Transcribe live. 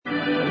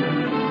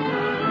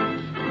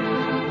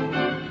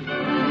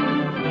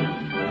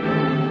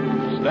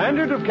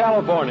Standard of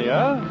California,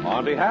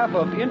 on behalf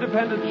of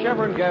independent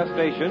Chevron gas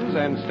stations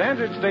and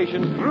standard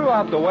stations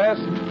throughout the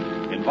West,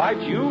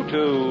 invites you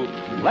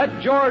to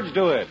Let George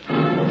Do It.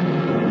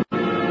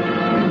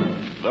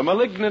 The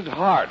Malignant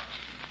Heart.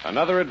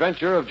 Another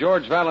adventure of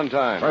George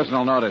Valentine.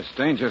 Personal notice.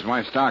 Danger's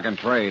my stock and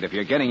trade. If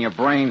you're getting your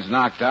brains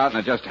knocked out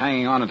and are just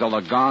hanging on until the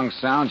gong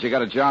sounds, you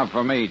got a job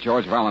for me,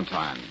 George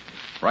Valentine.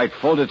 Write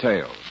full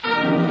details.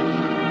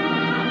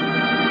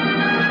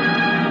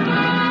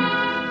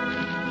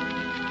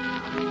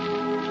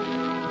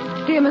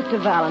 Dear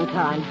Mr.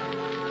 Valentine,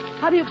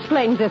 how do you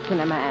explain this in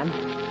a man?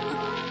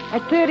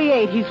 At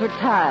 38, he's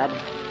retired.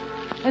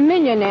 A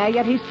millionaire,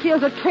 yet he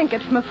steals a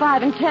trinket from a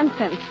 5 and 10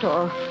 cent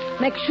store,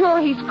 makes sure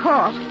he's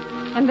caught,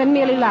 and then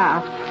merely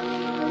laughs.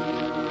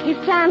 He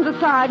stands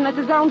aside and lets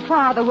his own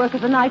father work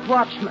as a night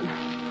watchman.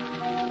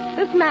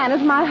 This man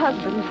is my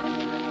husband,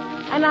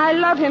 and I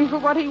love him for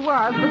what he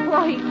was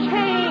before he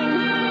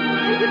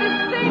changed into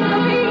this thing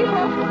of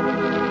evil.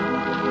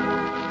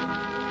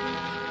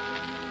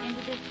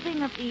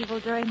 Of evil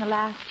during the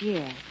last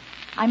year.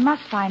 I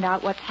must find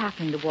out what's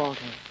happening to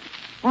Walter.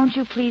 Won't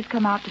you please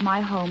come out to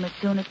my home as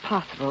soon as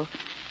possible?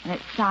 And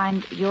it's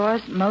signed,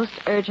 yours most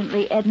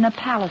urgently, Edna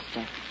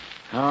Pallister.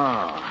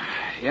 Oh,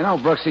 you know,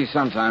 Brooksy,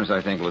 sometimes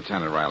I think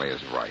Lieutenant Riley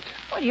is right.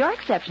 Well, you're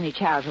exceptionally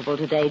charitable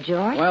today,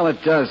 George. Well,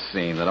 it does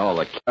seem that all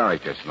the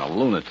characters from the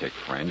lunatic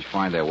fringe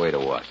find their way to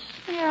us.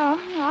 Yeah,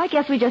 well, I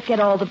guess we just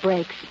get all the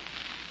breaks.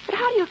 But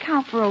how do you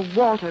account for a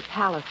Walter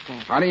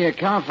Pallister? How do you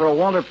account for a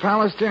Walter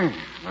Pallister?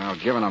 Well,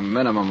 given a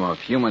minimum of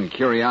human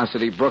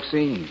curiosity,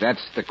 Brooksy,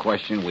 that's the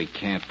question we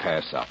can't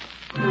pass up.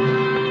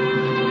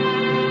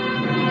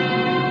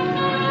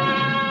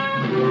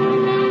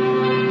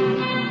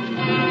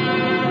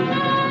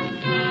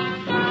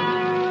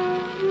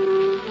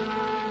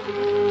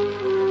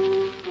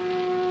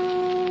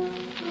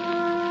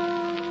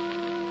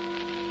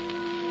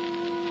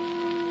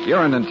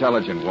 You're an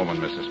intelligent woman,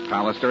 Mrs.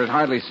 Pallister. It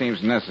hardly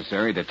seems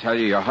necessary to tell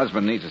you your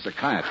husband needs a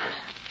psychiatrist.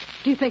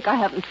 Do you think I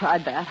haven't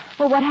tried that?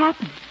 Well, what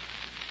happened?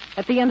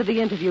 At the end of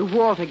the interview,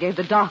 Walter gave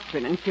the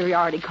doctrine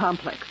inferiority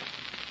complex.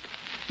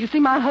 You see,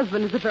 my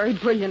husband is a very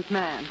brilliant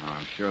man. Oh,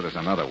 I'm sure there's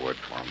another word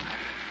for him.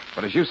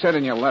 But as you said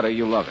in your letter,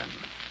 you love him.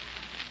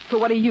 For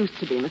what he used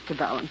to be, Mr.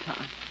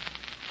 Valentine.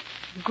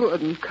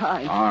 Good and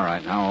kind. All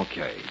right, now,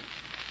 okay.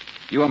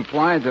 You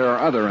implied there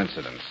are other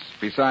incidents,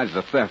 besides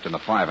the theft in the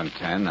 5 and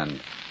 10,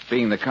 and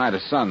being the kind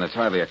of son that's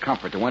hardly a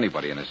comfort to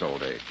anybody in his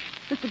old age.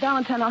 Mr.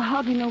 Valentine, I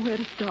hardly know where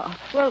to start.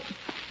 Well,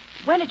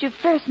 when did you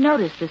first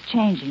notice this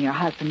change in your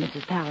husband,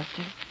 Mrs.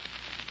 Pallister?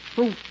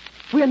 Well,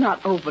 we're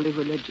not overly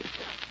religious.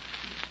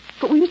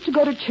 But we used to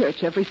go to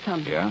church every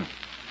Sunday. Yeah?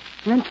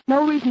 And then for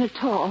no reason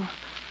at all,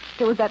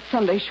 there was that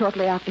Sunday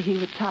shortly after he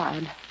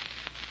retired.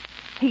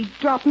 He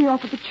dropped me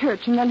off at the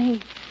church, and then he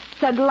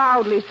said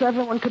loudly so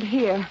everyone could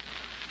hear,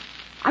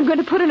 "I'm going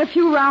to put in a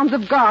few rounds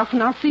of golf,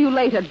 and I'll see you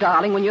later,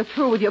 darling, when you're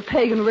through with your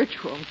pagan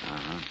rituals."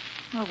 Uh-huh.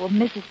 Oh, well,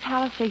 Mrs.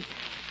 Pallister,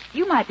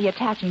 you might be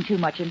attaching too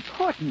much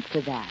importance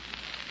to that.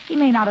 He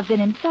may not have been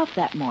himself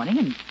that morning,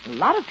 and a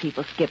lot of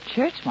people skip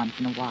church once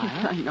in a while.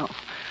 Yes, I know.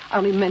 I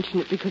only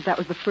mentioned it because that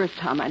was the first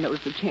time I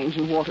noticed a change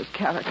in Walter's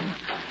character.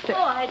 Oh,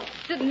 I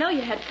didn't know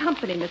you had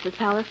company, Mrs.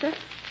 Pallister.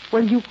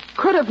 Well, you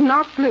could have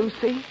knocked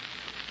Lucy.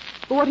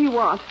 What do you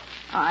want?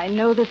 I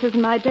know this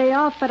isn't my day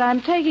off, but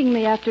I'm taking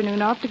the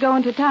afternoon off to go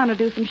into town and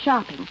do some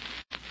shopping.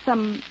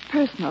 Some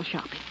personal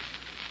shopping.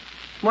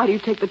 Why do you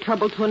take the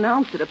trouble to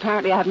announce it?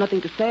 Apparently I have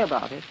nothing to say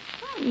about it.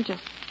 I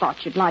just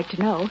thought you'd like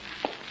to know.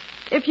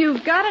 If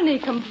you've got any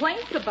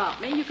complaints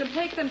about me, you can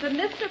take them to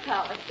Mr.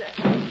 Pallister.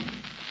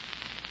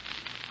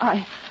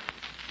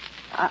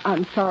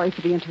 I'm sorry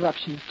for the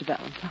interruption, Mr.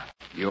 Valentine.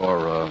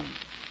 Your,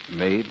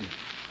 maid?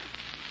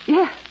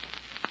 Yes.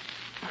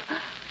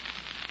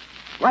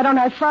 Why don't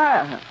I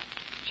fire her?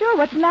 Sure,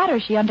 what's the matter?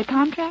 Is she under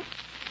contract?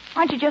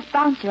 Why don't you just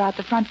bounce her out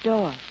the front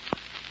door?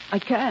 I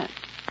can't.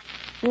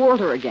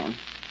 Walter again.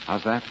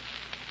 How's that?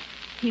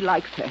 He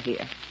likes her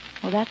here.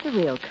 Well, that's a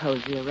real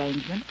cozy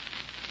arrangement.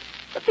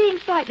 But being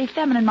slightly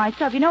feminine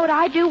myself, you know what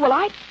I do?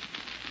 Well,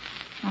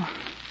 Oh,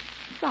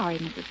 sorry,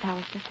 Mrs.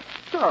 Pallister.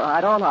 It's all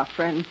right. All our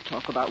friends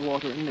talk about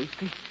Walter and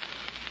Lucy.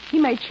 He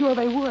made sure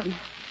they would.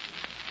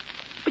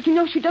 But you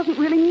know, she doesn't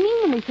really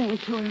mean anything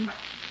to him.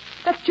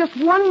 That's just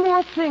one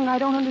more thing I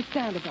don't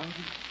understand about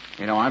him.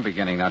 You know, I'm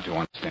beginning not to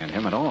understand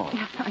him at all.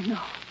 Yes, I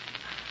know.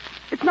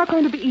 It's not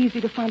going to be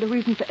easy to find a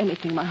reason for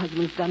anything my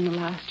husband's done in the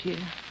last year.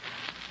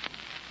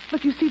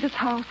 Look, you see this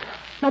house?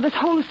 Now, this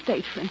whole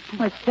estate, for instance.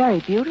 Well, it's very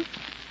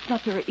beautiful. It's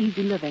not very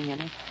easy living in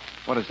it.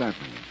 What does that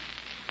mean?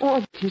 All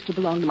this used to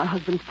belong to my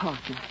husband's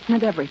partner. It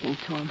meant everything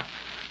to him.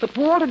 But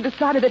Walter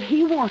decided that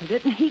he wanted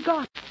it, and he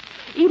got it.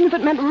 Even if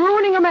it meant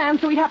ruining a man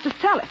so he'd have to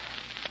sell it.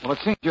 Well, it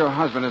seems your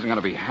husband isn't going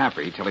to be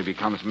happy till he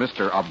becomes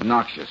Mr.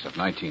 Obnoxious of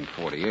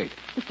 1948.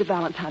 Mr.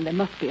 Valentine, there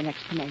must be an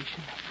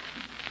explanation.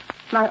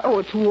 And I owe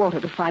it to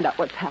Walter to find out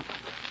what's happened.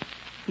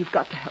 You've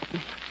got to help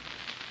me.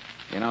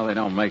 You know, they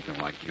don't make them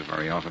like you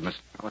very often, Mr.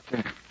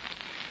 Pallister.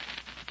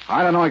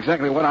 I don't know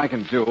exactly what I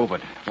can do,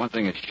 but one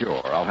thing is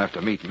sure. I'll have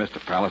to meet Mr.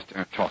 Pallister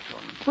and talk to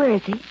him. Where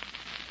is he?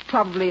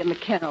 probably in the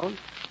kennels.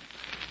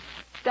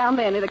 Down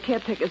there near the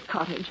caretaker's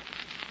cottage.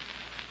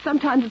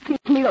 Sometimes it seems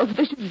to me those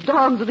vicious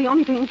dogs are the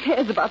only thing he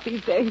cares about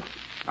these days.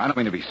 I don't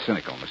mean to be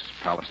cynical, Mrs.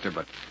 Pallister,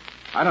 but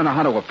I don't know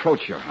how to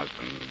approach your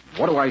husband.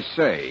 What do I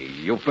say?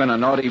 You've been a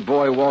naughty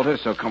boy, Walter,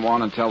 so come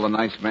on and tell the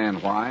nice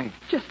man why.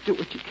 Just do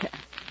what you can.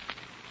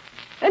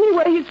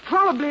 Anyway, he's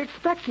probably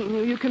expecting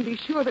you. You can be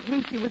sure that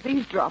Lucy was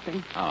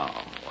eavesdropping.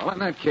 Oh, well, in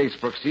that case,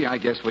 Brooksy, I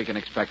guess we can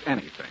expect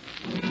anything.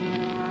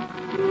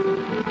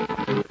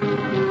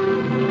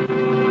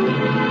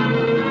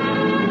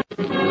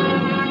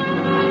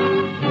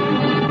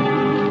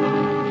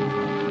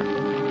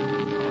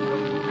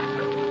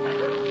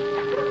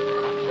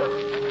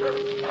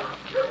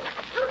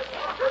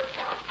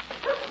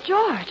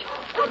 George,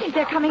 I think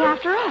they're coming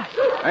after us.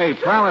 Hey,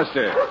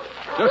 Pallister,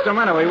 just a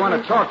minute. We want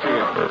to talk to you.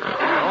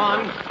 Go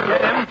on,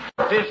 get him.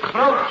 His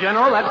throat,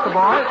 General. That's the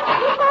boy.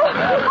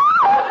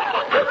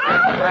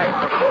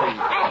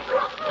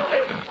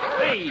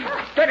 Hey,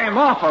 get him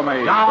off of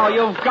me. Now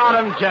you've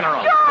got him,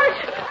 General.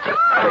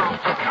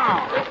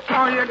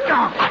 Oh, you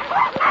don't.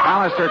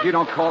 Pallister, if you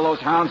don't call those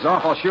hounds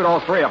off, I'll shoot all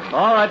three of them.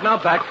 All right,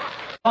 now back.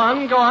 Go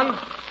on, go on.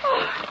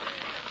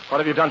 What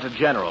have you done to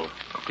General?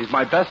 He's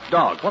my best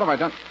dog. What have I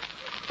done?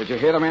 Did you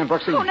hear the man,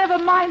 Brooksy? Oh, never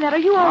mind that. Are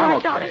you all I'm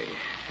right, okay. Doctor?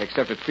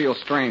 Except it feels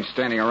strange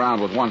standing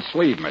around with one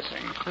sleeve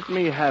missing. Let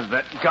me have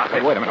that gun.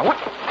 Hey, wait a minute. What?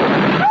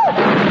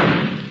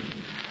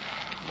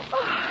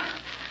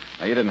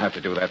 Now, you didn't have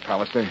to do that,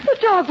 Pallister. The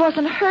dog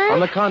wasn't hurt. On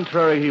the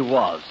contrary, he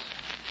was.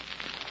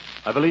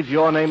 I believe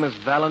your name is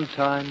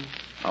Valentine.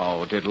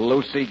 Oh, did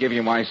Lucy give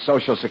you my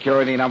Social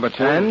Security number,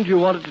 too? And you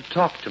wanted to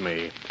talk to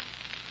me.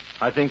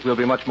 I think we'll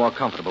be much more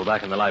comfortable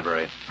back in the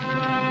library.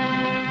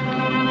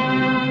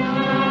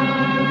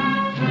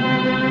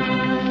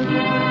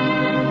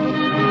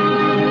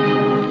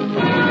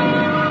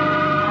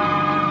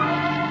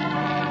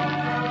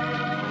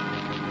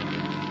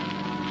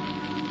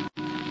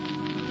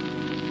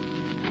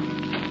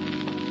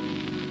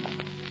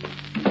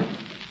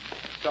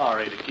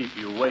 Sorry to keep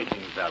you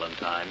waiting,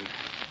 Valentine.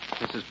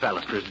 Mrs.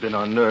 Pallister has been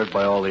unnerved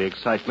by all the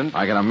excitement.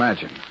 I can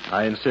imagine.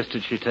 I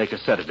insisted she take a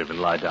sedative and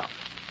lie down.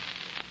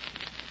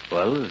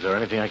 Well, is there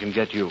anything I can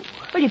get you?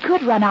 Well, you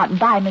could run out and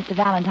buy Mr.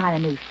 Valentine a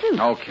new suit.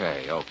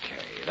 Okay.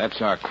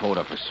 That's our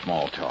quota for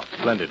small talk.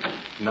 Splendid.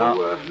 Now,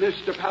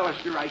 Mr.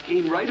 Pallister, I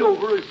came right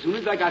over as soon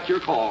as I got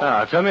your call.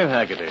 Come in,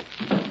 Haggerty.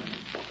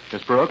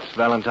 Miss Brooks,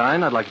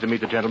 Valentine, I'd like you to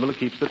meet the gentleman who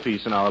keeps the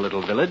peace in our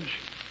little village,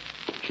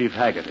 Chief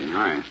Haggerty.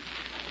 Hi.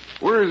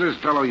 Where is this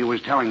fellow you was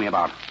telling me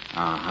about?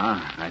 Uh-huh.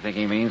 I think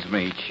he means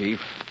me,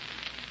 Chief.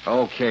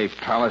 Okay,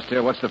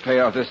 Pallister, what's the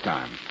payoff this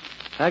time?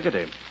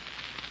 Haggerty,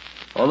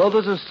 although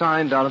there's a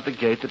sign down at the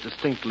gate that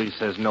distinctly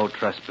says no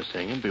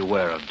trespassing and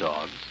beware of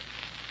dogs,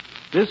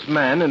 this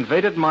man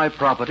invaded my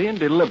property and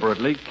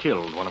deliberately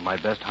killed one of my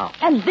best hounds.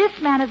 And this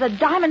man is a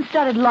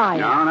diamond-studded liar.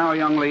 Now,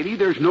 young lady,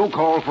 there's no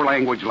call for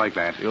language like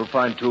that. You'll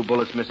find 2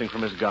 bullets missing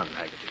from his gun,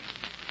 Haggerty.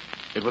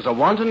 It was a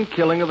wanton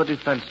killing of a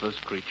defenseless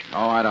creature.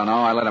 Oh, I don't know.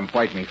 I let him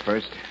bite me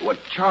first.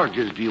 What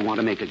charges do you want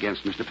to make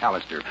against Mr.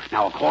 Pallister?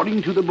 Now,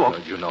 according to the book...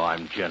 Well, you know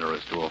I'm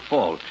generous to a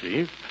fault,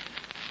 Chief.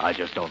 I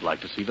just don't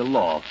like to see the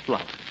law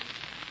flouted.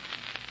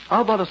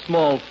 How about a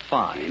small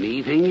fine?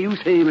 Anything you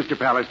say, Mr.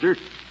 Pallister.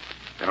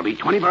 That'll be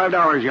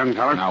 $25, young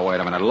fella. Now, wait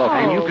a minute. Look.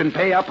 And you can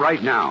pay up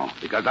right now,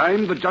 because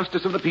I'm the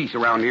justice of the peace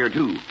around here,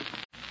 too.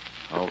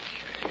 Okay.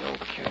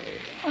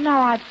 Well,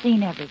 now I've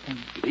seen everything.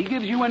 If he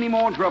gives you any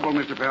more trouble,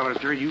 Mr.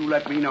 Pallister, you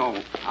let me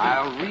know.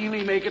 I'll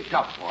really make it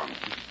tough for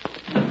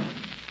him.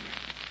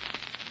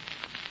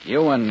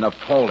 You and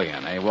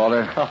Napoleon, eh,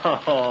 Walter?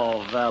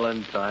 Oh,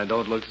 Valentine,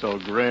 don't look so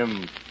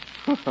grim.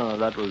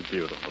 That was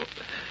beautiful.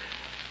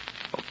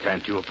 Oh,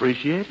 can't you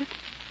appreciate it?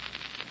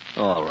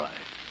 All right.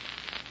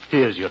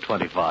 Here's your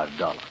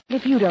 $25.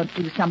 If you don't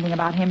do something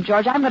about him,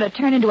 George, I'm going to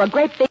turn into a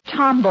great big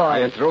tomboy. Are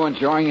you through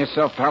enjoying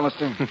yourself,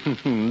 Pallister?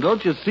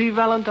 Don't you see,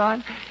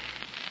 Valentine?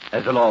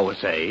 As the law would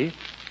say,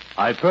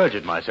 I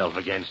perjured myself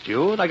against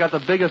you, and I got the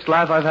biggest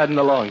laugh I've had in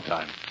a long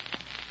time.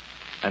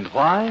 And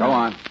why? Go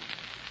on.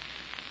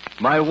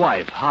 My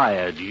wife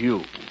hired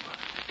you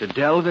to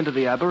delve into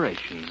the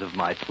aberrations of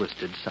my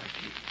twisted psyche.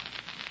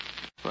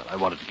 Well, I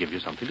wanted to give you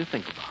something to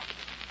think about.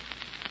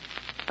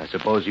 I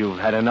suppose you've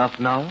had enough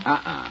now?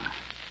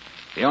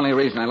 The only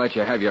reason I let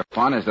you have your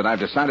fun is that I've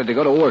decided to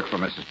go to work for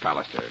Mrs.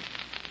 Pallister,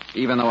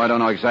 even though I don't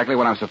know exactly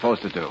what I'm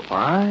supposed to do.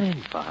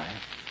 Fine.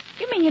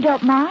 You mean you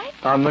don't mind?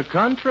 On the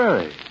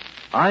contrary,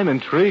 I'm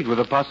intrigued with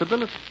the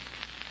possibility.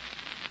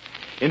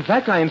 In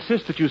fact, I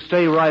insist that you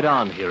stay right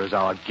on here as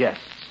our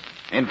guests.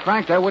 In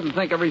fact, I wouldn't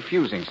think of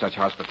refusing such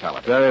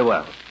hospitality. Very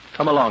well.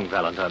 Come along,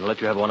 Valentine. I'll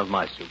let you have one of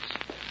my suits.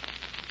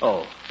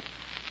 Oh,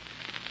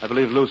 I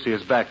believe Lucy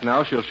is back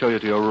now. She'll show you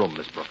to your room,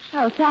 Miss Brooks.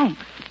 Oh,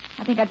 thanks.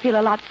 I think I'd feel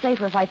a lot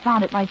safer if I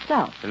found it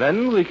myself. And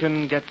then we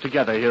can get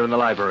together here in the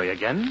library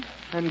again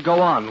and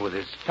go on with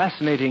this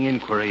fascinating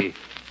inquiry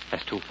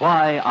as to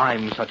why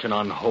I'm such an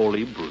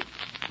unholy brute.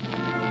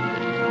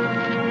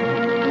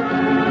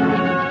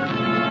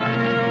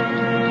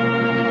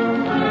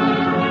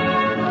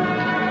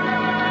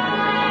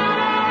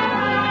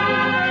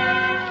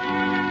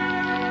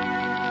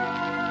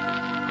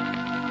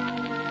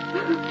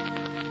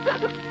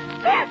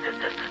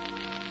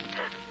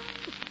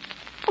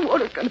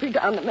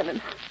 down a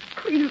minute.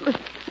 Please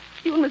listen.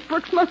 You and Miss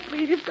Brooks must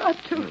leave. You've got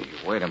to.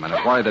 Hey, wait a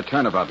minute. Why the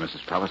turnabout,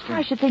 Mrs. Pallister?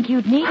 I should think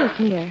you'd need us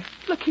here.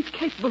 Look, he's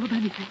capable of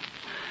anything.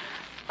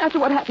 After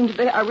what happened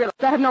today, I realized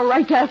I have no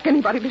right to ask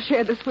anybody to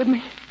share this with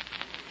me.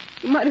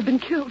 He might have been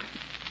killed.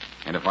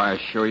 And if I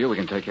assure you we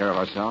can take care of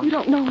ourselves? You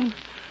don't know him.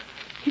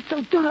 He's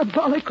so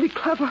diabolically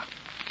clever.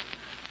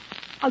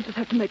 I'll just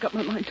have to make up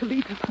my mind to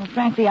leave him. Well,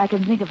 frankly, I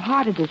can think of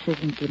harder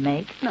decisions to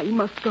make. Now, you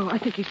must go. I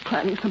think he's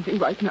planning something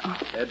right now.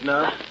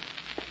 Edna,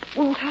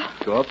 Walter?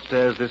 go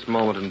upstairs this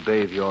moment and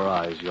bathe your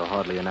eyes. You're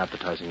hardly an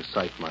appetizing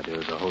sight, my dear,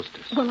 as a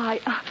hostess. Well, I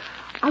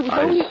was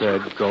only... I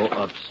said go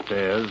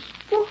upstairs.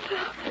 Walter.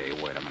 Hey,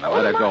 wait a minute.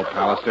 Let her go,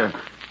 Pallister,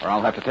 or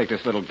I'll have to take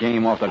this little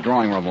game off the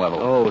drawing room level.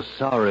 Oh,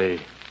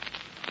 sorry.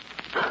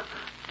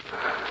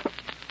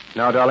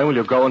 Now, darling, will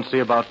you go and see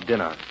about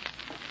dinner?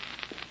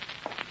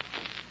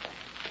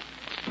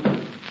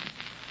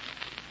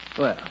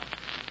 Well,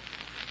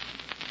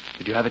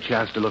 did you have a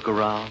chance to look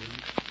around?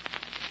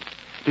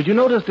 Did you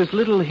notice this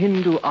little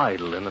Hindu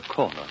idol in the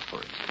corner, for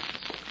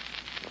instance?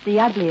 It's the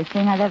ugliest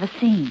thing I've ever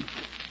seen.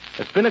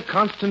 It's been a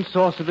constant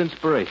source of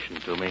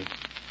inspiration to me.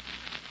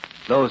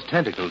 Those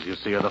tentacles, you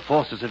see, are the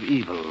forces of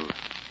evil,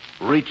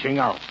 reaching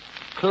out,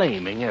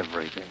 claiming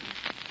everything.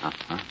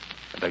 Uh-huh.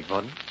 I beg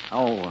pardon?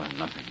 Oh,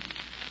 nothing.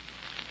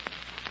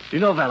 Do you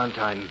know,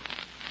 Valentine,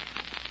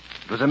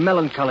 it was a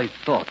melancholy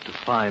thought to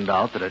find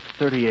out that at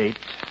 38,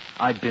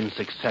 I'd been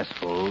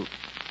successful,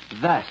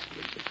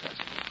 vastly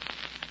successful,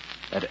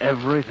 at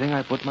everything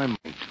I put my mind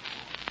to.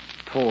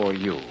 Poor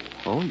you.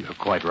 Oh, you're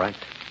quite right.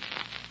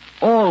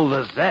 All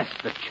the zest,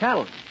 the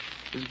challenge,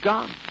 is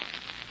gone.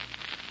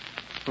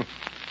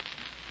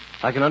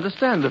 I can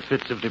understand the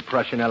fits of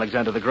depression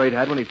Alexander the Great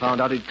had when he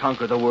found out he'd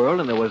conquered the world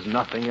and there was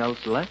nothing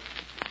else left.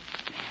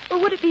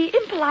 Well, would it be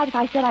impolite if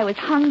I said I was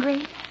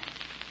hungry?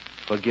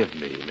 Forgive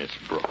me, Miss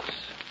Brooks.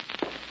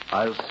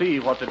 I'll see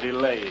what the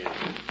delay is.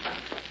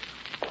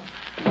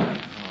 Oh,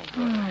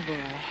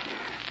 boy.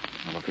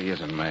 Well, if he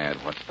isn't mad,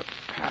 what's the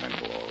pattern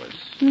to all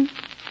this?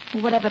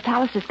 Well, whatever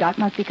Pallister's got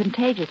must be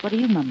contagious. What are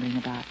you mumbling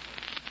about?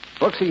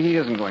 Brooksy, he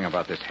isn't going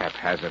about this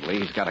haphazardly.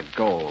 He's got a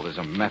goal. There's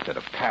a method,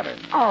 a pattern.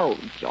 Oh,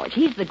 George,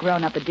 he's the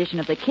grown-up edition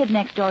of the kid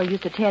next door who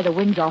used to tear the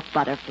wings off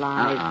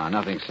butterflies.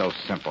 Nothing so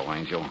simple,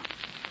 Angel.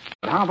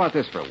 But how about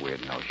this for a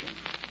weird notion?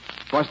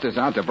 Buster's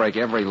out to break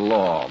every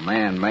law,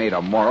 man-made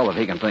or moral, that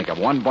he can think of,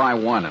 one by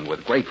one and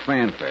with great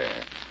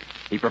fanfare.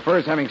 He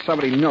prefers having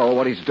somebody know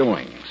what he's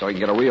doing, so he can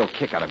get a real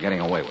kick out of getting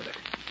away with it.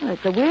 Well,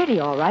 it's a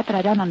weirdie, all right, but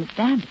I don't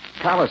understand it.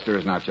 Pallister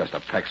is not just a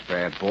Peck's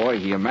bad boy.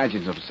 He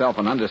imagines himself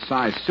an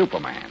undersized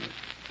Superman.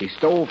 He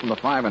stole from the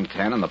 5 and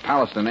 10, and the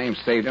Pallister name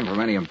saved him from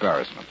any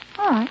embarrassment.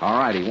 All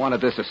right. He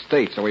wanted this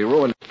estate, so he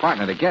ruined his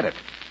partner to get it.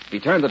 He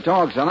turned the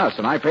dogs on us,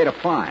 and I paid a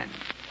fine.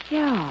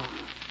 Yeah,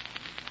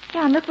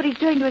 and look what he's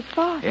doing to his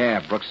farm.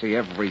 Yeah, Brooksy,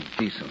 every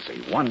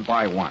decency, one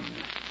by one.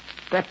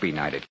 That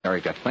benighted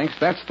character thinks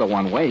that's the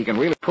one way he can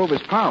really prove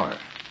his power.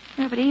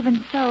 Yeah, but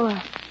even so,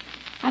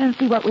 I don't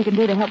see what we can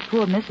do to help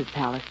poor Mrs.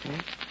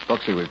 Pallister.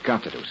 Brooksy, we've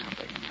got to do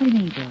something. What do you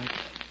mean, George?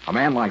 A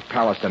man like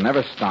Pallister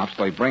never stops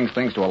till he brings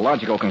things to a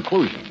logical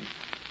conclusion.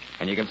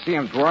 And you can see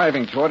him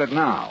driving toward it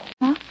now.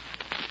 Huh?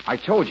 I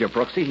told you,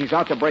 Brooksy, he's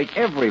out to break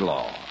every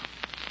law.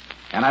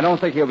 And I don't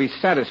think he'll be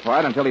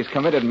satisfied until he's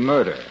committed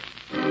murder.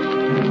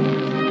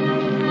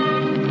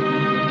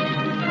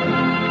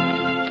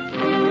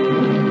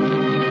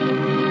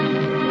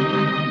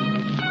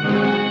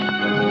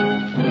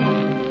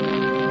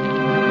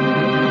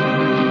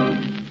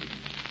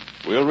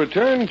 We'll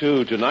return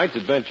to tonight's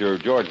adventure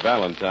of George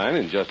Valentine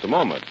in just a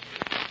moment.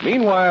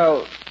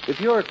 Meanwhile, if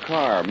your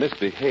car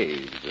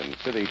misbehaves in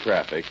city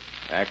traffic,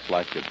 acts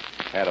like it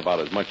had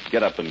about as much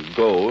get up and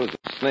go as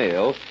a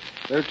snail,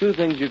 there are two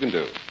things you can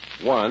do.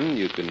 One,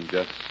 you can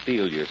just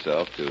steel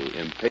yourself to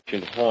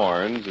impatient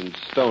horns and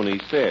stony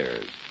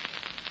stares.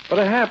 But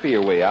a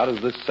happier way out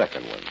is this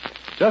second one.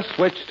 Just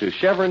switch to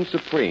Chevron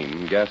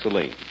Supreme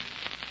gasoline.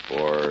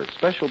 For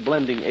special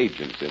blending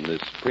agents in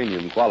this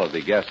premium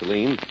quality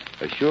gasoline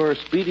assure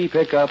speedy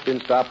pickup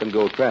in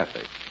stop-and-go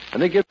traffic.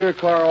 And they give your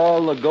car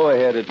all the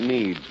go-ahead it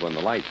needs when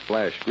the lights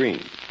flash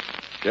green.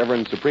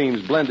 Chevron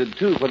Supreme's blended,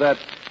 too, for that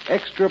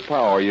extra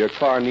power your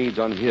car needs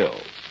on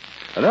hills.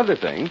 Another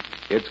thing,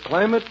 it's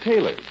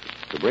climate-tailored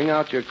to bring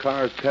out your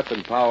car's pep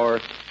and power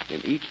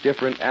in each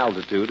different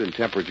altitude and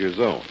temperature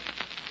zone.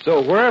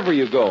 So wherever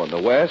you go in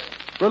the West,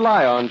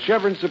 rely on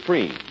Chevron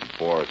Supreme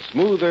for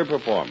smoother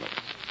performance.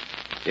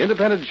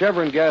 Independent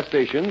Chevron gas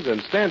stations and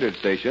standard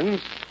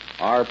stations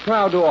are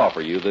proud to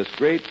offer you this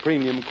great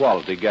premium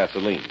quality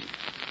gasoline.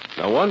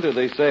 No wonder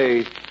they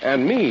say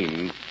and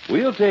mean,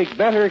 we'll take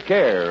better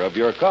care of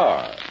your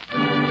car.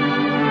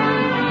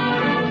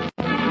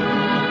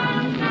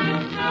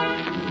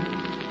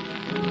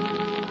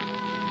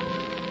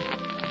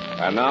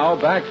 And now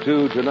back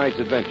to tonight's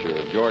adventure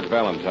of George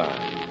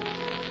Valentine.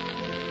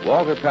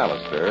 Walter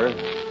Pallister,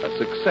 a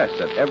success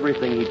at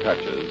everything he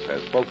touches,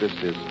 has focused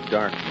his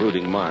dark,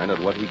 brooding mind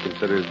on what he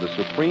considers the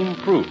supreme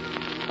proof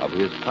of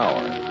his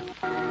power.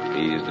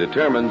 He's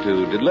determined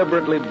to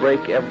deliberately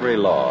break every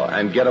law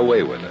and get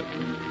away with it.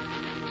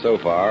 so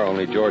far,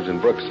 only George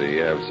and Brooksy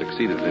have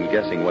succeeded in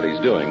guessing what he's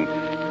doing,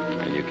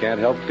 and you can't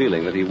help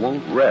feeling that he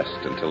won't rest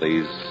until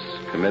he's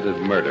committed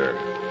murder,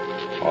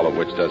 all of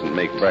which doesn't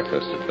make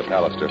breakfast at the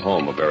Pallister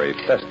home a very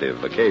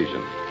festive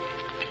occasion.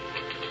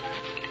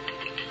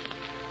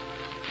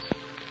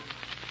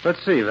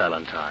 Let's see,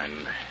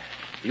 Valentine.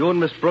 You and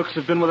Miss Brooks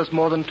have been with us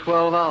more than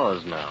 12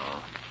 hours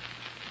now.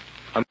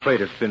 I'm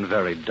afraid it's been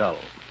very dull.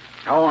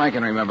 Oh, I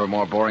can remember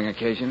more boring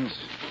occasions.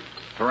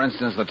 For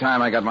instance, the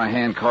time I got my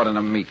hand caught in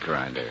a meat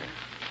grinder.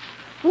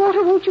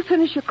 Walter, won't you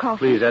finish your coffee?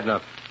 Please,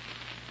 Edna.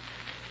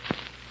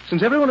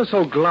 Since everyone is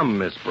so glum,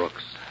 Miss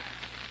Brooks,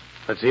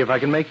 let's see if I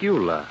can make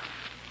you laugh.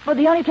 Well,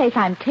 the only place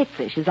I'm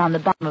ticklish is on the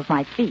bottom of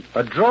my feet.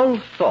 A droll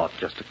thought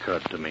just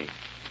occurred to me.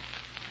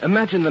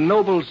 Imagine the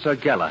noble Sir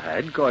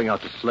Galahad going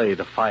out to slay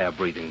the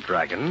fire-breathing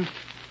dragon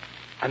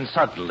and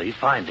suddenly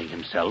finding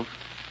himself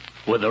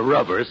with a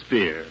rubber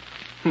spear.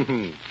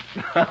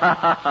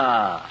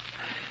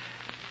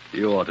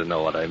 You ought to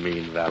know what I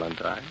mean,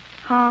 Valentine.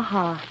 Ha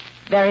ha.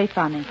 Very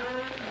funny.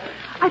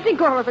 I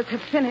think all of us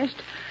have finished.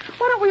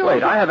 Why don't we all...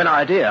 Wait, I have an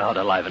idea how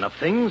to liven up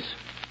things.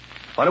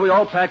 Why don't we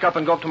all pack up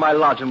and go up to my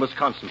lodge in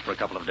Wisconsin for a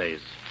couple of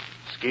days?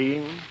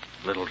 Skiing,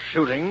 a little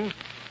shooting.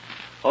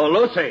 Oh,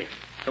 Lucy,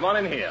 come on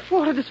in here.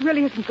 Walter, this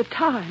really isn't the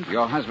time.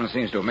 Your husband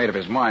seems to have made up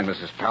his mind,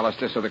 Mrs.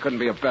 Pallister, so there couldn't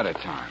be a better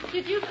time.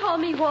 Did you call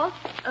me, Walt?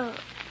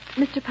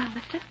 Mr.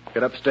 Pallister?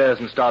 Get upstairs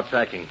and start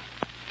packing.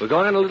 We're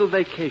going on a little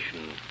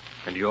vacation,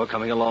 and you're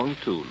coming along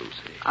too,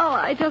 Lucy. Oh,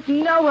 I just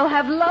know we'll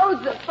have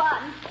loads of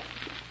fun.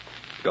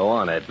 Go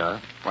on, Edna.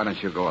 Why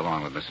don't you go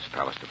along with Mrs.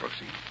 Pallister,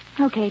 Brooksy?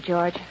 Okay,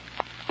 George.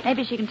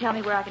 Maybe she can tell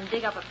me where I can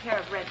dig up a pair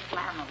of red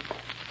flannels.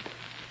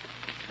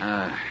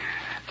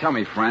 Tell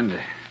me,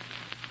 friend,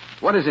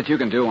 what is it you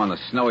can do on the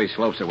snowy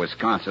slopes of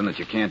Wisconsin that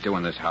you can't do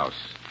in this house?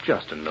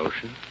 Just a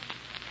notion.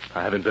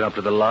 I haven't been up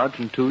to the lodge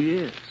in 2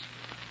 years.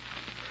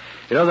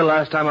 You know, the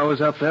last time I was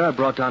up there, I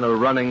brought down a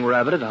running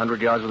rabbit at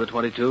 100 yards with a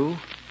 .22.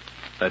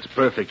 That's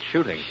perfect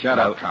shooting. Shut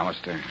up,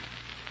 Pallister.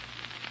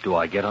 Do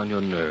I get on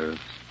your nerves?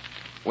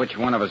 Which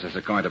one of us is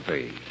it going to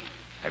be?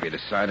 Have you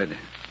decided?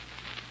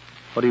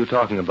 What are you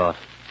talking about?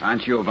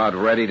 Aren't you about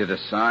ready to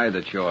decide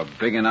that you're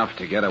big enough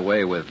to get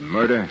away with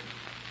murder?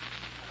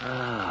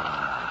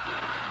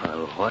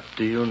 Well, what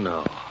do you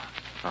know?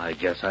 I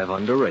guess I've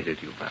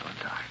underrated you,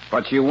 Valentine.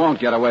 But you won't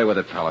get away with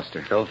it,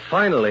 Pallister. So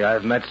finally,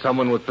 I've met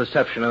someone with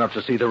perception enough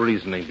to see the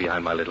reasoning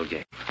behind my little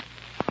game.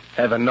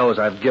 Heaven knows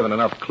I've given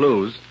enough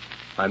clues.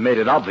 I made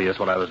it obvious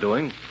what I was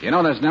doing. You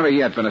know, there's never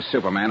yet been a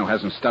Superman who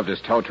hasn't stubbed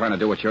his toe trying to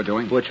do what you're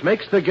doing. Which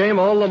makes the game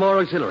all the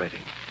more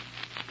exhilarating.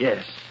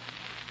 Yes,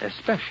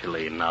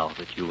 especially now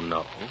that you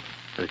know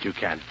that you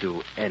can't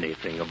do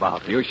anything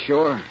about it. You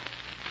sure?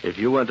 If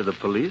you went to the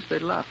police,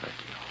 they'd laugh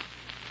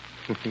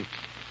at you.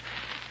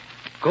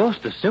 Of course,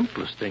 the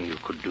simplest thing you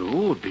could do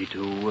would be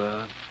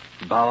to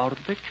bow out of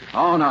the picture.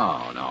 Oh,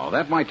 no.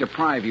 That might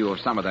deprive you of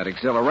some of that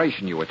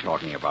exhilaration you were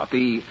talking about,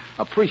 the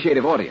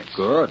appreciative audience.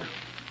 Good.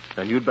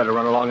 Then you'd better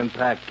run along and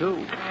pack,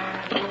 too.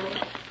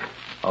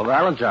 Oh,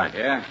 Valentine.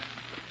 Yeah?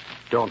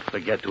 Don't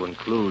forget to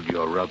include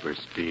your rubber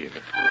spear.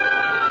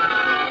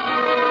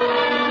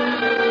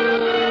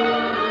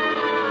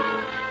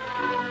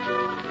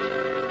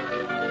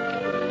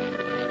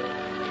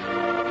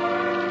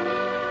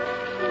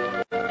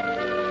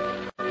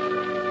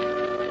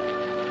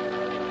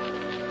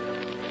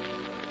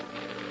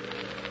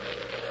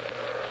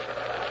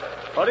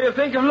 What do you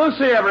think of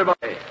Lucy, everybody?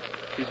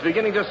 She's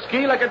beginning to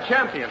ski like a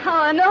champion.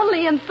 Oh, and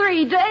only in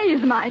 3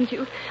 days, mind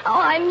you.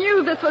 Oh, I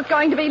knew this was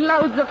going to be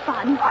loads of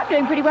fun. I'm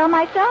doing pretty well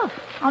myself.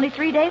 Only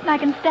 3 days and I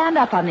can stand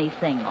up on these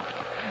things.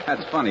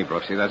 That's funny,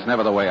 Brooksy. That's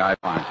never the way I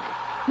find it.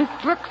 Miss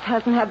Brooks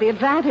hasn't had the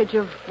advantage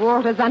of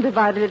Walter's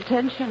undivided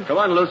attention. Come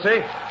on,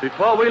 Lucy.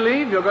 Before we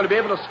leave, you're going to be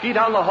able to ski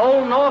down the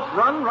whole north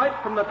run right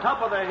from the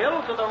top of the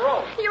hill to the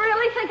road. You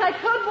really think I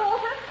could,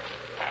 Walter?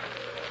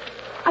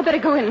 I better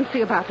go in and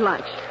see about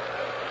lunch.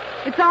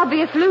 It's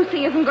obvious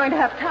Lucy isn't going to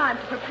have time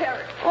to prepare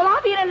it. Well,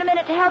 I'll be in a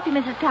minute to help you,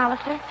 Mrs.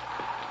 Pallister.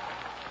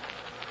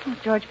 Oh,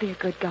 George, be a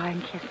good guy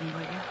and kiss me,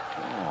 will you?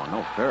 Oh,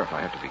 no fair if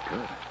I have to be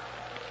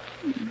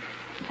good.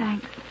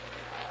 Thanks.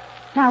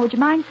 Now, would you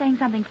mind saying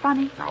something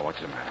funny? Now, what's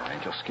the matter?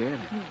 Ain't you scared?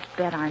 You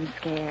bet I'm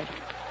scared.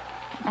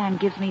 That man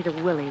gives me the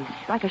willies.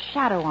 He's like a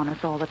shadow on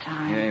us all the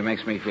time. Yeah, he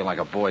makes me feel like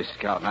a Boy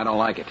Scout, and I don't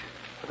like it.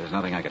 But there's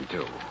nothing I can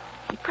do.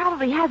 He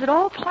probably has it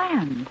all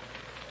planned.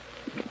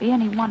 It could be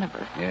any one of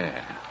us.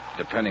 Yeah,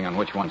 depending on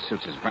which one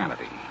suits his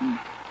vanity.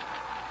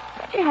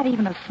 Bet you had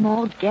even a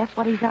small guess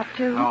what he's up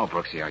to? Oh,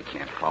 Brooksy, I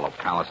can't follow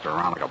Pallister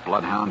around like a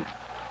bloodhound.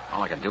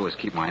 All I can do is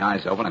keep my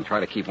eyes open and try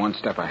to keep one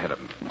step ahead of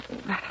him.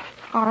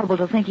 It's horrible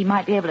to think he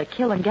might be able to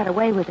kill and get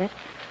away with it.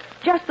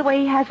 Just the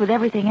way he has with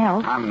everything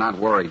else. I'm not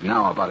worried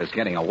now about his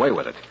getting away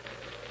with it.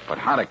 But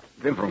how to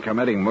keep him from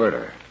committing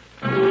murder.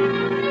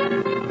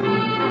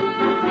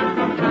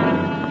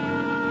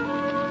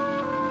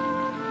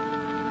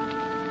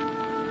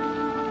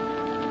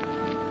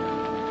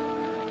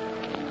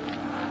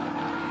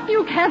 You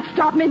You can't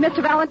stop me,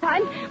 Mr.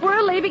 Valentine.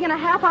 We're leaving in a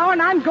half hour,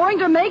 and I'm going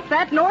to make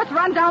that north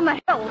run down the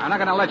hill. I'm not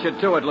going to let you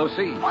do it,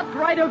 Lucy. What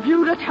right have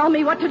you to tell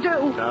me what to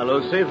do? Now,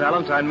 Lucy,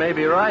 Valentine may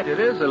be right. It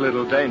is a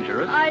little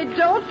dangerous. I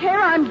don't care.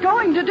 I'm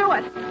going to do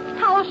it.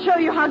 I'll show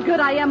you how good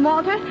I am,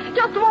 Walter.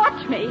 Just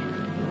watch me.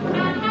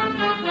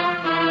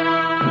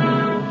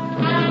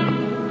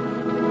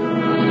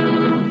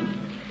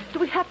 Do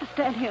we have to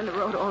stand here in the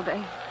road all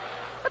day?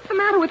 What's the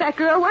matter with that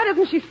girl? Why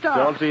doesn't she stop?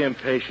 Don't be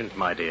impatient,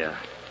 my dear.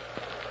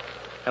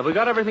 Have we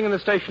got everything in the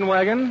station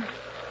wagon?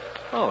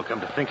 Oh,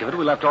 come to think of it,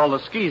 we left all the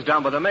skis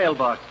down by the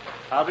mailbox.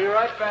 I'll be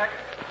right back.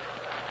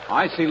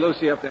 I see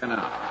Lucy up there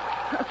now.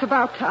 That's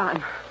about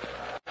time.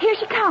 Here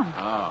she comes.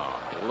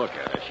 Oh, look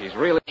at her. She's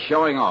really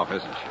showing off,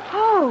 isn't she?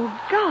 Oh,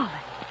 golly.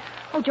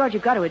 Oh, George,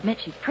 you've got to admit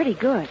she's pretty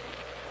good.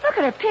 Look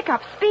at her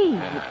pick-up speed.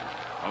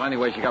 Yeah. Well,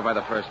 anyway, she got by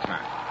the first turn.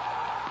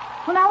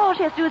 Well, now all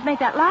she has to do is make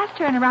that last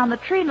turn around the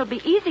tree, and it'll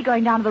be easy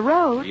going down to the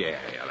road. Yeah,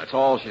 that's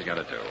all she's got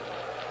to do.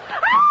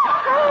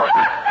 Oh,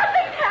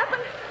 nothing's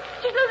happened.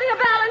 She's losing her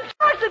balance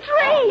towards the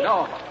tree.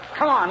 No.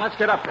 Come on, let's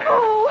get up there.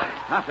 Oh.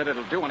 Not that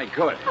it'll do any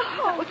good.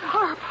 Oh, it's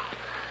horrible.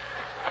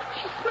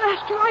 She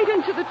smashed right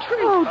into the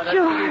tree. Oh,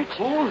 George.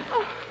 Fool.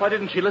 Why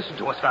didn't she listen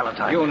to us,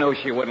 Valentine? You knew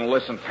she wouldn't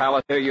listen,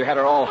 Palliser. You had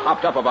her all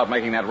hopped up about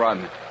making that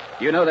run.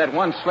 You know that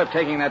one slip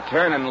taking that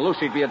turn, and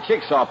Lucy'd be a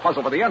jigsaw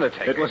puzzle for the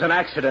Undertaker. It was an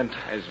accident.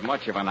 As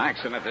much of an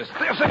accident as this.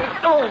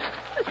 Oh,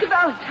 Mr.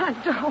 Valentine,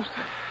 don't.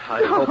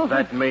 I hope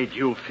that made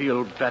you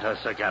feel better,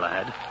 Sir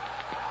Galahad.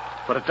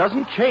 But it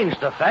doesn't change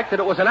the fact that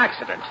it was an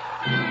accident.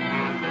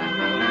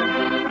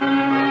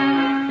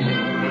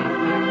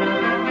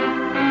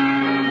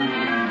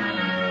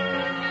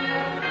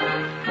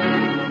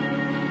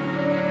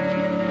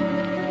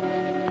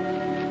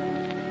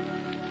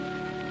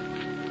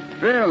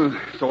 Well,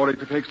 sorry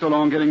to take so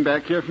long getting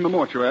back here from the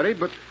mortuary,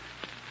 but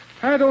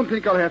I don't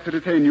think I'll have to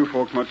detain you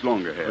folks much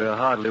longer here. We're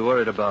hardly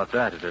worried about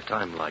that at a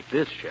time like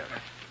this, Sheriff.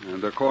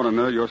 And the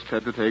coroner just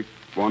had to take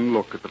one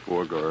look at the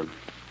poor girl.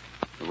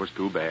 It was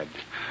too bad.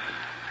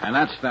 And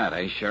that's that,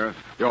 eh, Sheriff?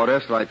 Yeah,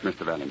 that's right,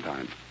 Mr.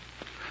 Valentine.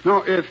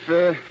 Now,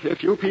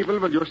 if you people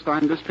will just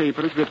sign this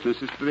paper as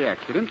witnesses to the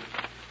accident,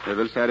 they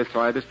will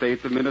satisfy the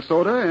state of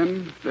Minnesota,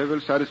 and they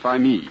will satisfy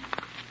me.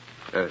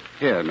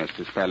 Here,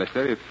 Mrs.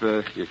 Palliser,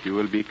 if you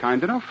will be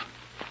kind enough.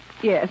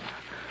 Yes.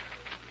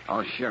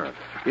 Oh, Sheriff.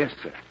 Yes,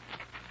 sir.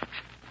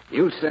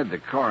 You said the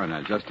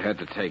coroner just had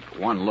to take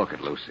one look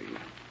at Lucy.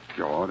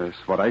 Sure, that's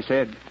what I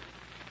said.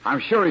 I'm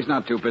sure he's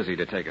not too busy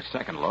to take a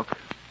second look.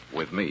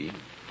 With me.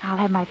 I'll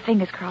have my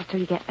fingers crossed till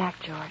you get back,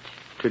 George.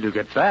 Till you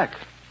get back?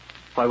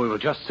 Why, we were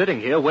just sitting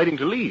here waiting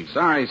to leave.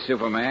 Sorry,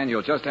 Superman.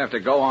 You'll just have to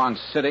go on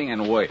sitting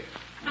and wait.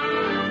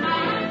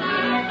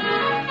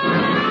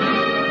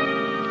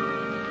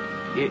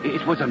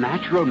 It was a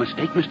natural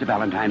mistake, Mr.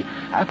 Valentine.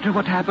 After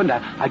what happened,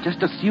 I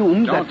just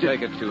assumed Don't that...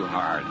 take it too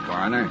hard,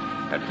 Coroner.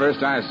 At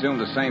first, I assumed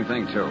the same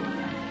thing, too.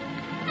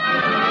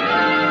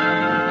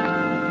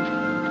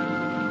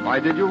 Why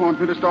did you want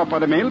me to stop by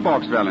the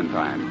mailbox,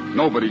 Valentine?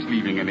 Nobody's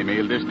leaving any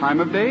mail this time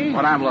of day.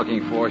 What I'm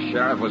looking for,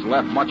 Sheriff, was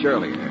left much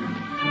earlier.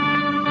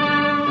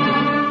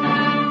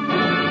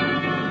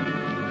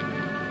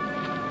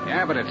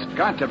 Yeah, but it's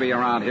got to be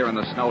around here in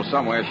the snow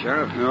somewhere,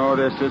 Sheriff. No,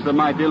 this is a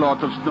mighty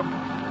lot of snow.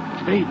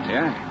 Wait.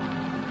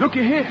 Yeah?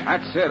 Looky here.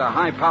 That's it, a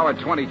high-powered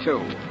 22.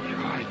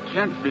 I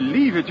can't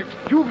believe it.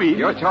 You mean...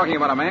 You're talking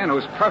about a man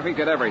who's perfect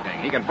at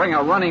everything. He can bring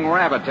a running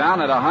rabbit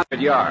down at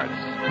 100 yards.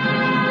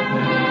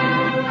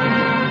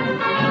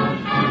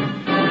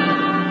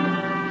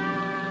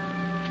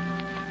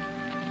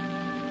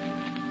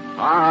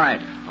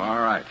 All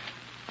right.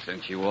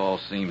 Since you all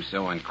seem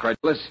so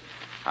incredulous,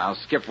 I'll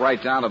skip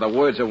right down to the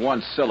words of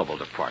one syllable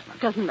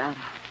department. Doesn't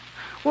matter.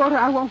 Walter,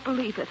 I won't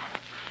believe it.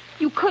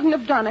 You couldn't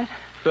have done it.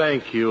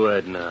 Thank you,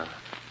 Edna.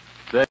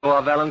 There you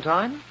are,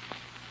 Valentine.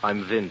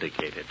 I'm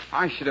vindicated.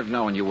 I should have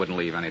known you wouldn't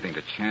leave anything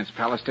to chance,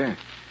 Palliser.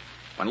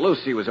 When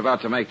Lucy was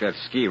about to make that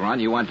ski run,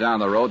 you went down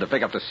the road to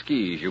pick up the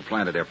skis you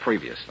planted there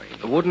previously.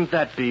 Wouldn't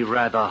that be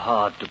rather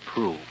hard to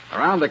prove?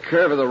 Around the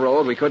curve of the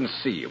road, we couldn't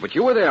see you, but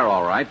you were there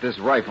all right, this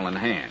rifle in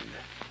hand.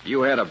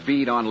 You had a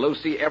bead on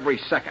Lucy every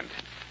second.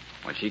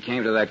 When she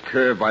came to that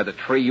curve by the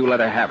tree, you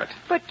let her have it.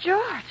 But,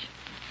 George,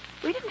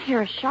 we didn't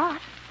hear a shot.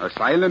 A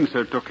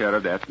silencer took care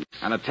of that.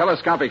 And a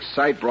telescopic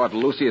sight brought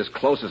Lucy as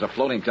close as a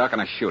floating duck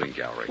in a shooting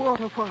gallery.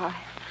 Walter, why?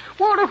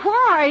 Walter,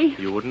 why?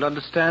 You wouldn't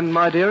understand,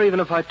 my dear, even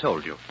if I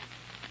told you.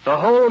 The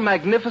whole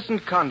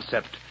magnificent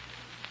concept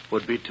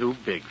would be too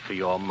big for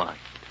your mind.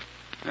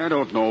 I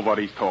don't know what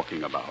he's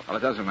talking about. Well,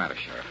 it doesn't matter,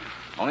 Sheriff.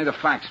 Only the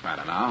facts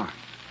matter now.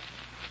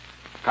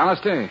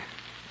 Palliser,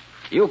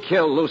 you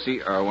killed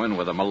Lucy Irwin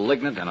with a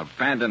malignant and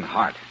abandoned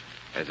heart,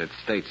 as it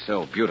states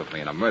so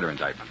beautifully in a murder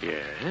indictment.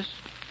 Yes?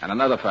 And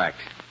another fact.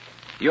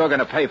 You're going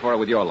to pay for it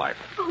with your life.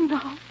 Oh, no.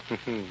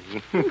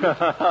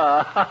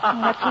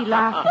 What's he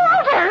laughing?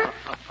 Walter!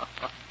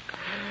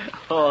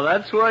 Oh,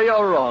 that's where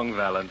you're wrong,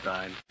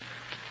 Valentine.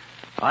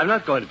 I'm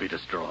not going to be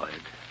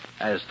destroyed,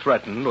 as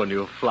threatened when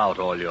you flout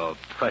all your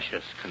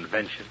precious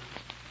conventions.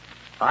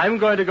 I'm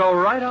going to go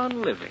right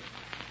on living.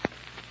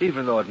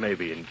 even though it may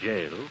be in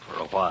jail for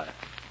a while.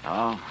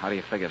 Oh, how do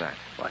you figure that?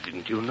 Why,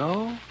 didn't you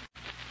know?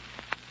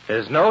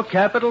 There's no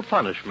capital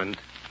punishment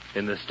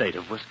in the state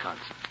of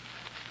Wisconsin.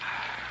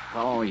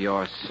 Oh,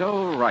 you're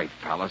so right,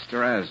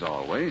 Pallister, as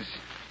always.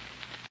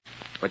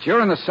 But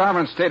you're in the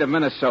sovereign state of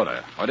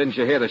Minnesota. Or didn't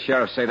you hear the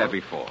sheriff say that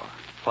before?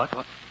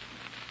 What?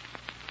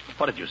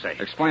 What did you say?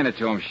 Explain it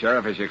to him,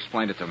 Sheriff, as you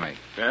explained it to me.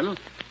 Well,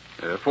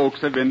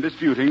 folks have been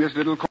disputing this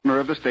little corner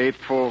of the state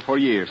for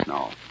years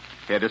now.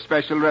 We had a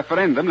special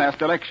referendum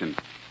last election.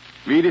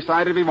 We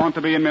decided we want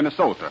to be in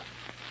Minnesota.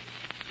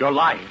 You're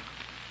lying.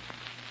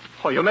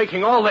 Oh, you're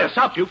making all this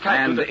up. You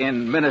can't... And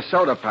in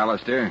Minnesota,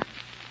 Pallister,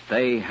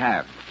 they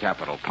have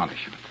capital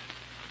punishment.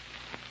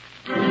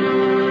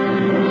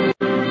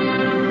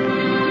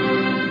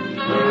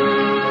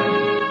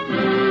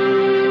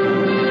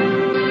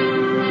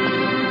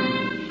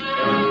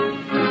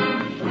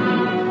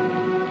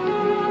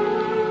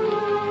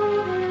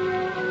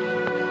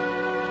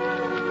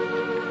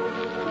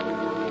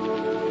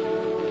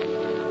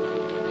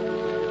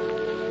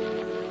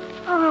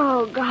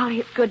 Oh, golly,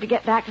 it's good to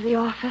get back to the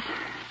office.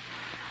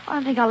 I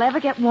don't think I'll ever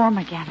get warm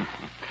again.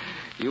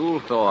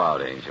 You'll thaw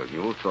out, Angel.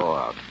 You'll thaw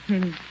out.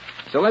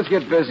 So let's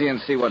get busy and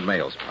see what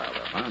mail's piled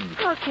up,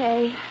 huh?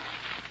 Okay.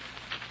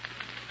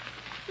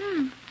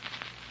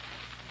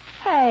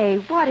 Hey,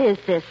 what is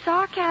this?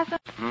 Sarcasm?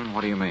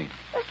 What do you mean?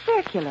 A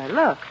circular,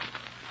 look.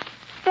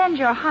 Spend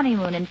your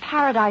honeymoon in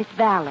Paradise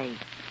Valley.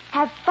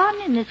 Have fun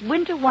in this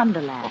winter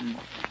wonderland.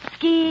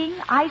 Skiing,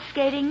 ice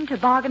skating,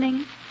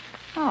 tobogganing.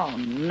 Oh,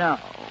 no.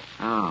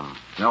 Oh,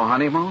 no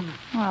honeymoon?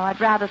 Well,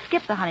 I'd rather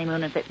skip the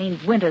honeymoon if it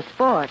means winter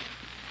sports.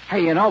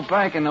 Hey, you know,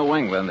 back in New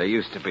England, there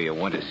used to be a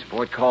winter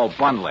sport called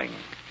bundling.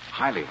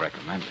 Highly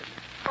recommended.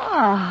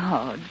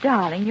 Oh,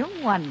 darling,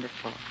 you're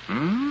wonderful.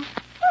 Hmm?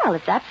 Well,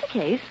 if that's the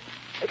case,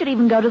 we could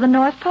even go to the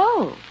North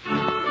Pole.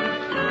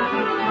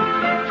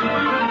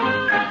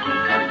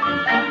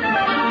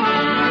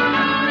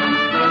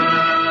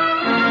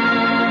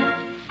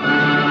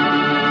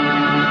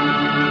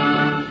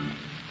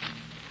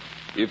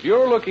 If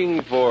you're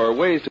looking for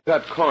ways to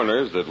cut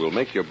corners that will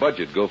make your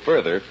budget go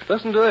further,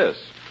 listen to this.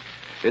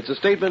 It's a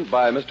statement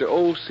by Mr.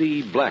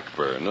 O.C.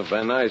 Blackburn of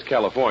Van Nuys,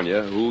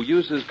 California, who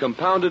uses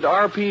compounded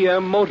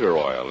RPM motor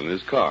oil in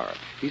his car.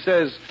 He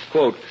says,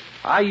 quote,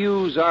 I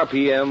use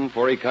RPM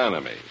for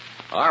economy.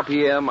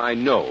 RPM, I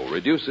know,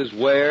 reduces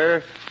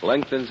wear,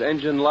 lengthens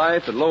engine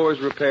life, and lowers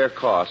repair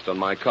cost on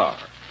my car,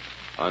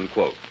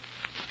 unquote.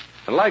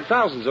 And like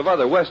thousands of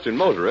other Western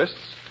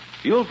motorists,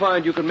 you'll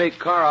find you can make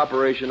car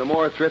operation a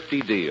more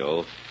thrifty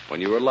deal when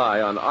you rely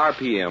on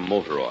RPM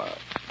motor oil.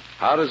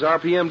 How does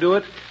RPM do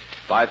it?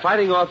 By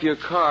fighting off your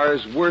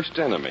car's worst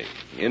enemy,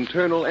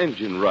 internal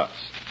engine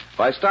rust,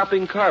 by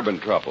stopping carbon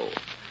trouble,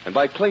 and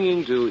by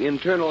clinging to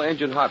internal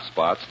engine hot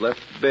spots left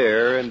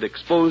bare and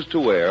exposed to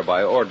wear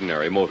by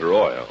ordinary motor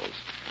oils.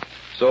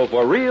 So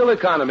for real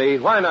economy,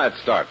 why not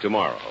start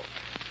tomorrow?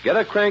 Get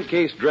a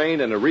crankcase drain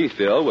and a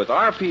refill with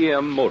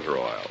RPM motor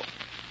oil.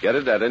 Get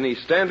it at any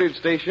standard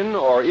station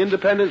or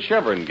independent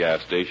Chevron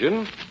gas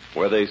station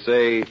where they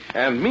say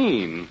and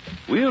mean,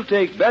 we'll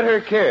take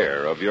better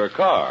care of your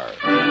car.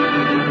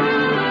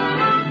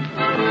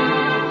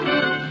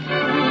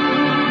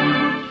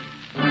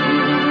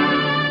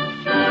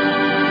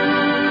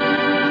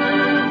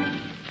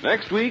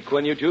 Next week,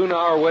 when you tune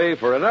our way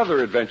for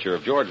another adventure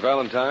of George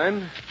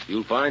Valentine,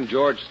 you'll find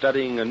George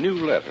studying a new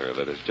letter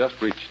that has just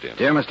reached him.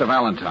 Dear Mr.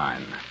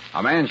 Valentine,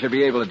 a man should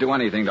be able to do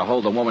anything to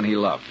hold the woman he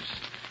loves.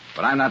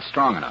 But I'm not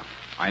strong enough.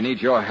 I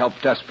need your help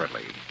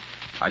desperately.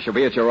 I shall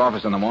be at your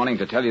office in the morning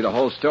to tell you the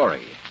whole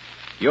story.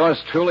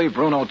 Yours truly,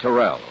 Bruno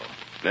Terrell.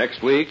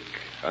 Next week,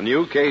 a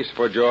new case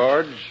for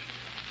George,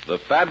 the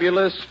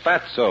Fabulous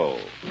Fatso.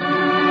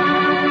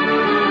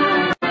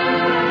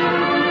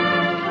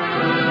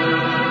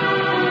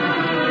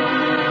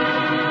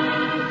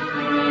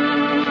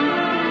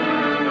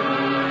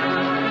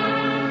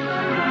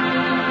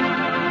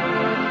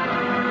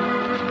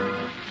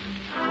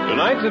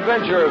 Tonight's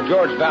adventure of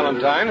George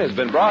Valentine has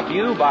been brought to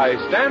you by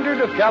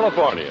Standard of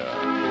California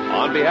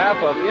on behalf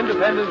of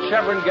independent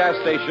Chevron gas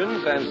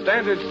stations and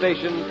Standard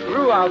stations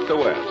throughout the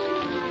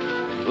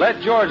West.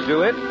 Let George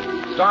Do It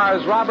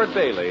stars Robert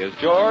Bailey as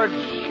George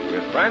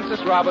with Francis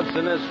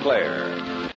Robinson as Claire.